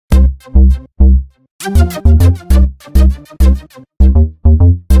Hello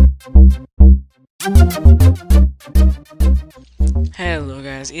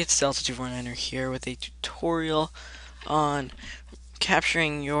guys, it's Delta249er here with a tutorial on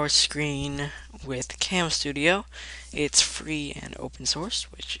capturing your screen with CamStudio. It's free and open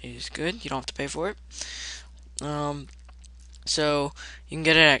source, which is good. You don't have to pay for it. So you can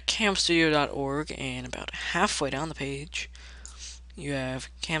get it at camstudio.org, and about halfway down the page you have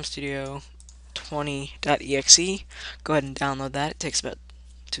camstudio20.exe. Go ahead and download that. It takes about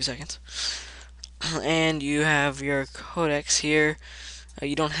 2 seconds. And you have your codecs here.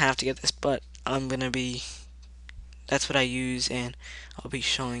 You don't have to get this, but that's what I use, and I'll be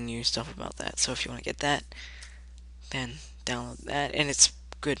showing you stuff about that. So if you want to get that, then download that, and it's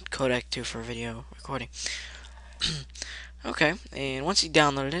good codec too for video recording. Okay, and once you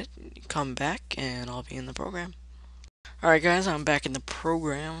downloaded it, you come back and I'll be in the program. Alright guys, I'm back in the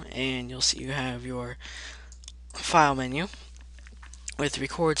program, and you'll see you have your file menu with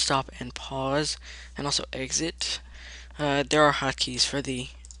record, stop, and pause, and also exit. There are hotkeys for the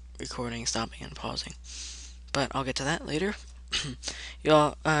recording, stopping, and pausing, but I'll get to that later.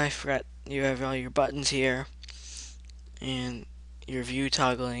 I forgot you have all your buttons here, and your view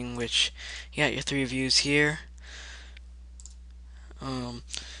toggling, which you got your 3 views here. You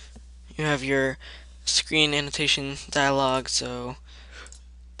have your screen annotation dialog, so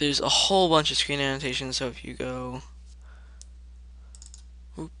there's a whole bunch of screen annotations. So if you go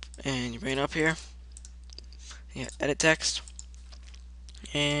and you bring it up here, yeah, edit text,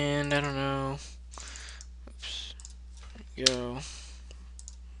 and I don't know, go, why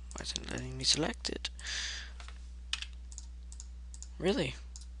isn't it letting me select it? Really?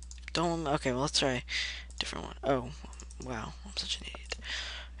 Don't, okay, well let's try a different one. Oh, wow, I'm such an idiot.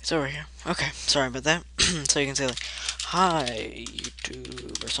 It's over here. Okay, sorry about that. So you can say like, hi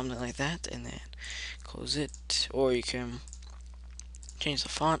YouTube, or something like that, and then close it. Or you can change the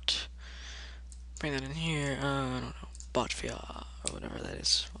font, bring that in here, I don't know, Botvia, or whatever that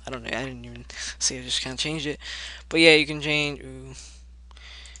is. I don't know, I didn't even see, I just kind of changed it. But yeah, you can change,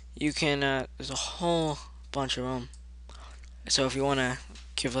 you can, there's a whole bunch of them. So if you want to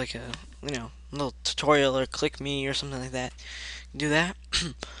give like a, little tutorial or click me or something like that, do that.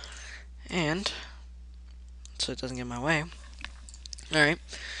 And so it doesn't get in my way. Alright,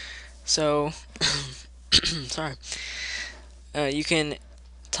 so sorry. You can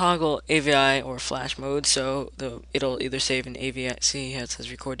toggle AVI or flash mode, so it'll either save in AVI. See how it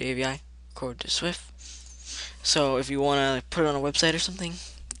says record to AVI, record to SWIFT. So if you want to put it on a website or something,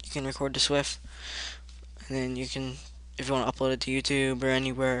 you can record to SWIFT, and then you can, if you want to upload it to YouTube or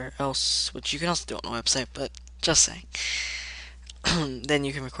anywhere else, which you can also do on a website, but just saying. Then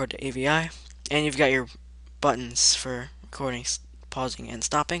you can record to AVI, and you've got your buttons for recording, pausing, and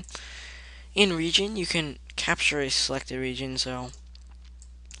stopping. In region, you can capture a selected region, so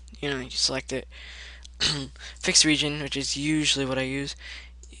you select it. Fixed region, which is usually what I use.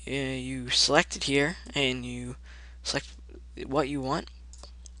 You select it here, and you select what you want,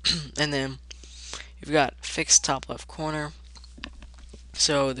 and then you've got fixed top left corner.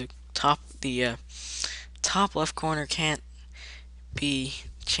 So the top left corner can't be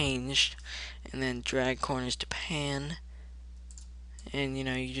changed, and then drag corners to pan, and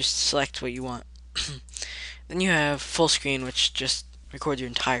you just select what you want. Then you have full screen, which just records your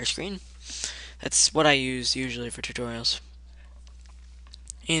entire screen. That's what I use usually for tutorials.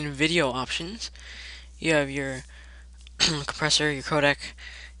 In video options, you have your compressor, your codec,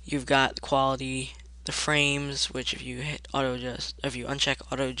 you've got the quality, the frames, which if you hit auto adjust, if you uncheck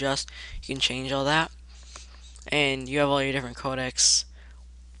auto adjust, you can change all that. And you have all your different codecs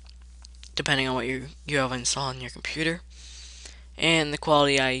depending on what you have installed on your computer. And the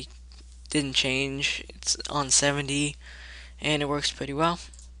quality I didn't change, it's on 70, and it works pretty well.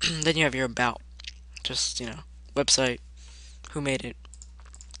 Then you have your about, just website, who made it,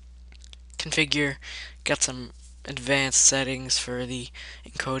 configure, got some advanced settings for the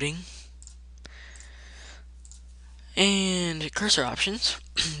encoding, and cursor options.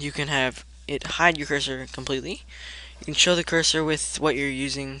 You can have it hide your cursor completely. You can show the cursor with what you're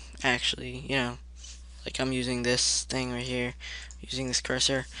using actually, like I'm using this thing right here, using this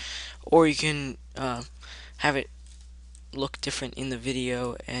cursor, or you can have it look different in the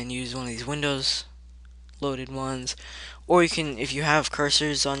video and use one of these Windows loaded ones, or you can, if you have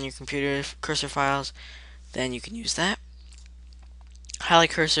cursors on your computer, cursor files, then you can use that.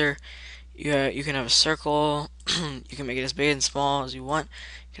 Highlight cursor, you can have a circle, you can make it as big and small as you want,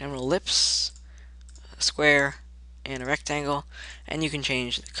 you can have an ellipse, a square, and a rectangle, and you can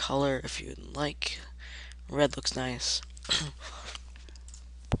change the color if you'd like. Red looks nice.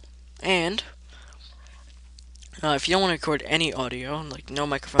 And If you don't want to record any audio, like no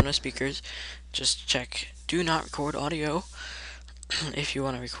microphone, no speakers, just check do not record audio. If you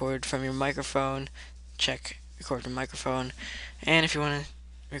want to record from your microphone, check record from microphone. And if you want to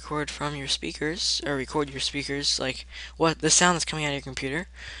record from your speakers, or record your speakers, like what the sound that's coming out of your computer,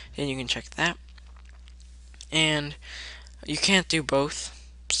 then you can check that. And you can't do both,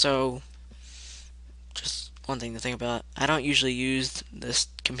 so just one thing to think about. I don't usually use this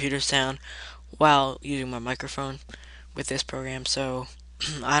computer sound while using my microphone with this program, so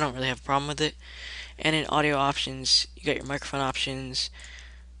I don't really have a problem with it. And in audio options, you got your microphone options,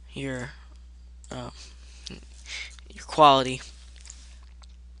 your uh, your quality,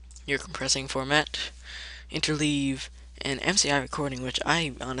 your compressing format, interleave, and MCI recording, which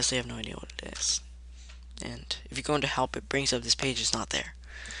I honestly have no idea what it is. And if you go into help, it brings up this page is not there.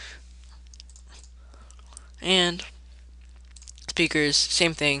 And speakers,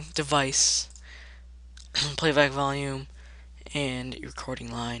 same thing, device, playback volume, and your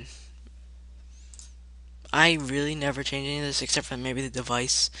recording line. I really never change any of this except for maybe the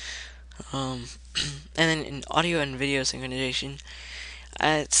device. And then in audio and video synchronization,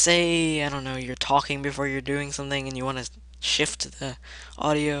 I'd say, I don't know, you're talking before you're doing something and you want to shift the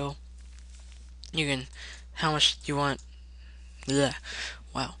audio. You can, how much you want, bleh,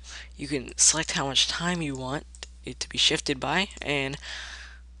 wow. You can select how much time you want it to be shifted by, and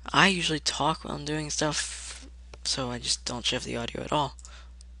I usually talk while I'm doing stuff, so I just don't shift the audio at all.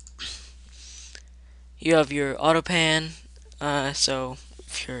 You have your auto pan, so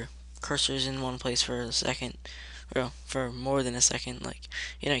if your cursor's in one place for a second, well, for more than a second, like,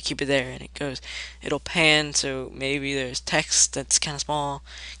 keep it there and it goes. It'll pan, so maybe there's text that's kind of small,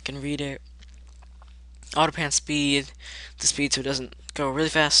 you can read it. Auto pan speed, the speed so it doesn't go really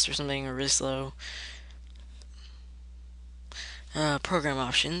fast or something, or really slow. Program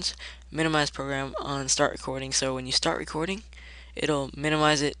options, minimize program on start recording, so when you start recording, it'll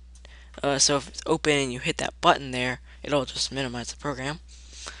minimize it. So if it's open and you hit that button there, it'll just minimize the program.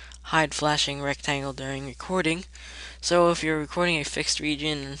 Hide flashing rectangle during recording. So if you're recording a fixed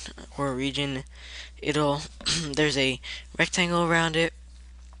region or a region, it'll there's a rectangle around it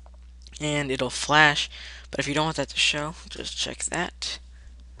and it'll flash. But if you don't want that to show, just check that.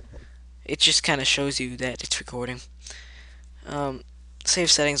 It just kind of shows you that it's recording.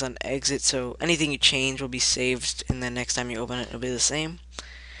 Save settings on exit, so anything you change will be saved, and then next time you open it, it'll be the same.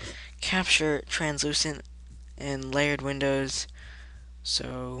 Capture translucent and layered windows.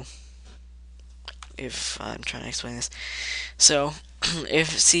 So if I'm trying to explain this, so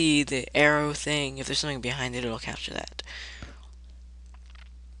if see the arrow thing, if there's something behind it, it'll capture that,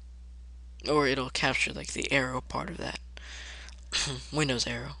 or it'll capture like the arrow part of that. Windows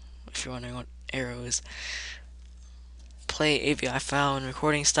arrow, if you're wondering what arrow is. Play AVI file when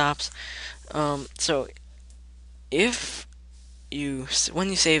recording stops. So if when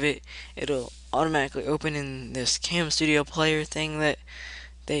you save it, it'll automatically open in this CamStudio player thing that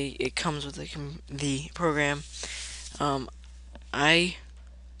it comes with the program. I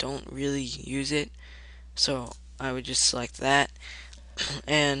don't really use it, so I would just select that,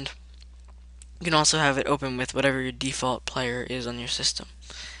 and you can also have it open with whatever your default player is on your system.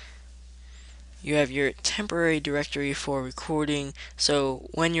 You have your temporary directory for recording, so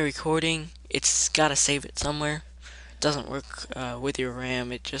when you're recording, it's got to save it somewhere. It doesn't work with your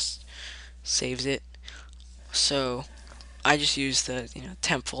RAM, it just saves it. So I just use the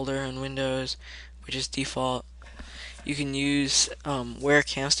temp folder in Windows, which is default. You can use where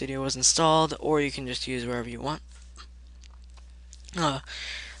CamStudio was installed, or you can just use wherever you want.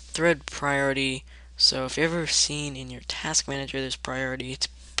 Thread priority. So if you've ever seen in your task manager there's priority, it's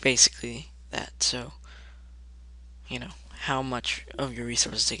basically that. So how much of your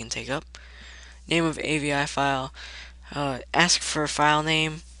resources they can take up. Name of AVI file. Ask for a file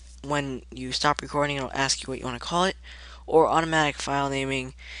name. When you stop recording, it'll ask you what you want to call it. Or automatic file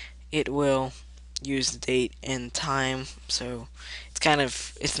naming, it will use the date and time. So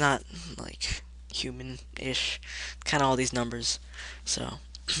it's not like human-ish. Kind of all these numbers. So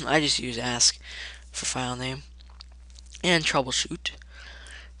I just use ask for file name. And troubleshoot.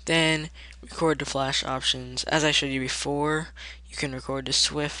 Then record to flash options. As I showed you before, you can record to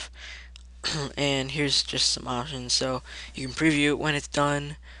SWIFT. And here's just some options. So you can preview it when it's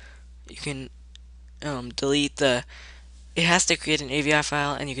done. You can delete it has to create an AVI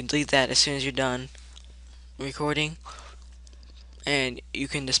file, and you can delete that as soon as you're done recording. And you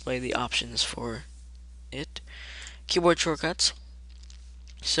can display the options for it. Keyboard shortcuts.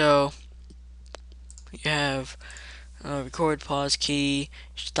 So you have record, pause key,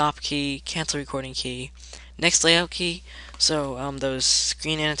 stop key, cancel recording key, next layout key. So those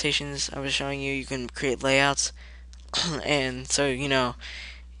screen annotations I was showing you, you can create layouts And so,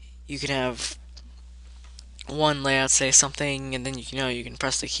 you can have one layout say something, and then you can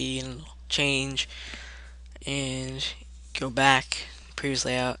press the key and it'll change, and go back previous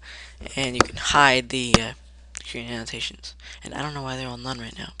layout, and you can hide the screen annotations. And I don't know why they're all none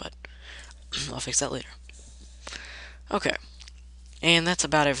right now, but I'll fix that later. Okay, and that's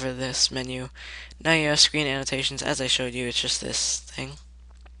about it for this menu. Now you have screen annotations. As I showed you, it's just this thing.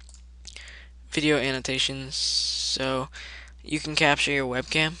 Video annotations, so you can capture your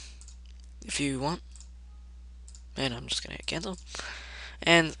webcam if you want. And I'm just gonna hit cancel.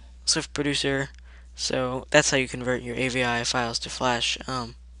 And Swift Producer, so that's how you convert your AVI files to Flash.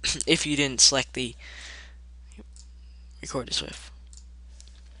 If you didn't select the record to Swift.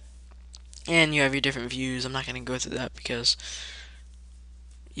 And you have your different views. I'm not going to go through that because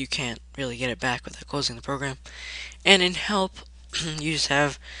you can't really get it back without closing the program. And in help, you just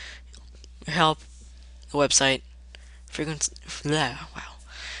have your help, the website, frequency, wow,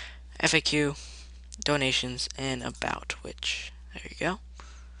 FAQ, donations, and about, which, there you go.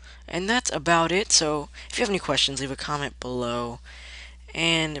 And that's about it. So if you have any questions, leave a comment below.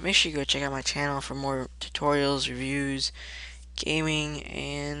 And make sure you go check out my channel for more tutorials, reviews, gaming,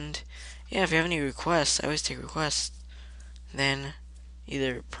 and yeah, if you have any requests, I always take requests, then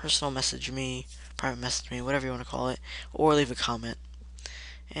either personal message me, private message me, whatever you want to call it, or leave a comment.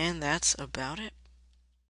 And that's about it.